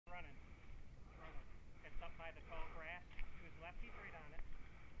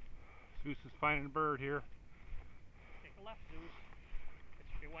Zeus is finding a bird here. Take a left, Zeus. It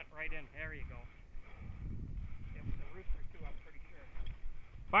should be went right in. There you go. It was a rooster too, I'm pretty sure.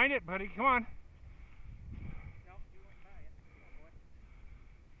 Find it, buddy. Come on. No, you won't tie it. Come on, boy.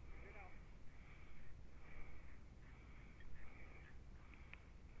 Get it out.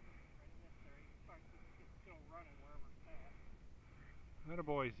 Right in this area. It's still running wherever it's at. Atta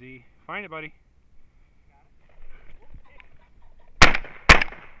boy, Z. Find it, buddy.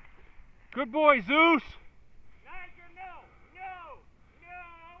 Good boy, Zeus. Nigel, no! No!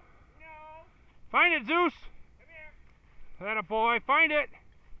 No! No! Find it, Zeus. Come here. Atta boy. Find it.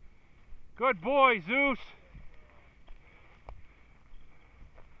 Good boy, Zeus.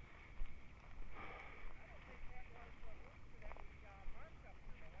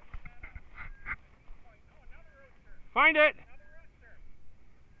 Find it.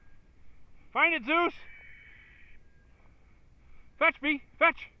 Find it, Zeus. Fetch me.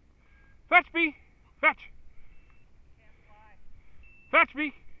 Fetch. Fetch me. Fetch. Fetch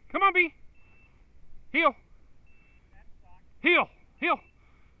me. Come on, B. Heel. Heel. Heel.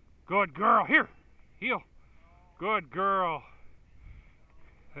 Good girl. Here. Heel. Good girl.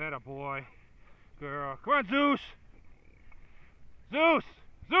 Atta boy. Girl. Come on, Zeus. Zeus.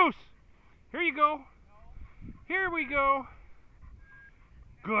 Zeus. Here you go. Here we go.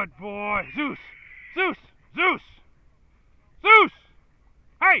 Good boy. Zeus. Zeus. Zeus. Zeus.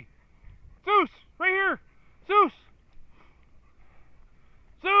 Hey. Zeus. Right here. Zeus.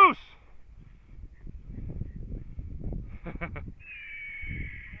 Zeus.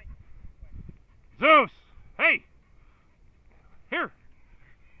 Zeus. Hey. Here.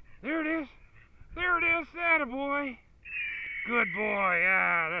 There it is. There it is. Atta boy. Good boy.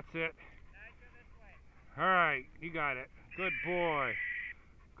 Yeah, that's it. Alright, you got it. Good boy.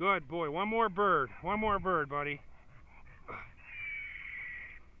 Good boy. One more bird. One more bird, buddy.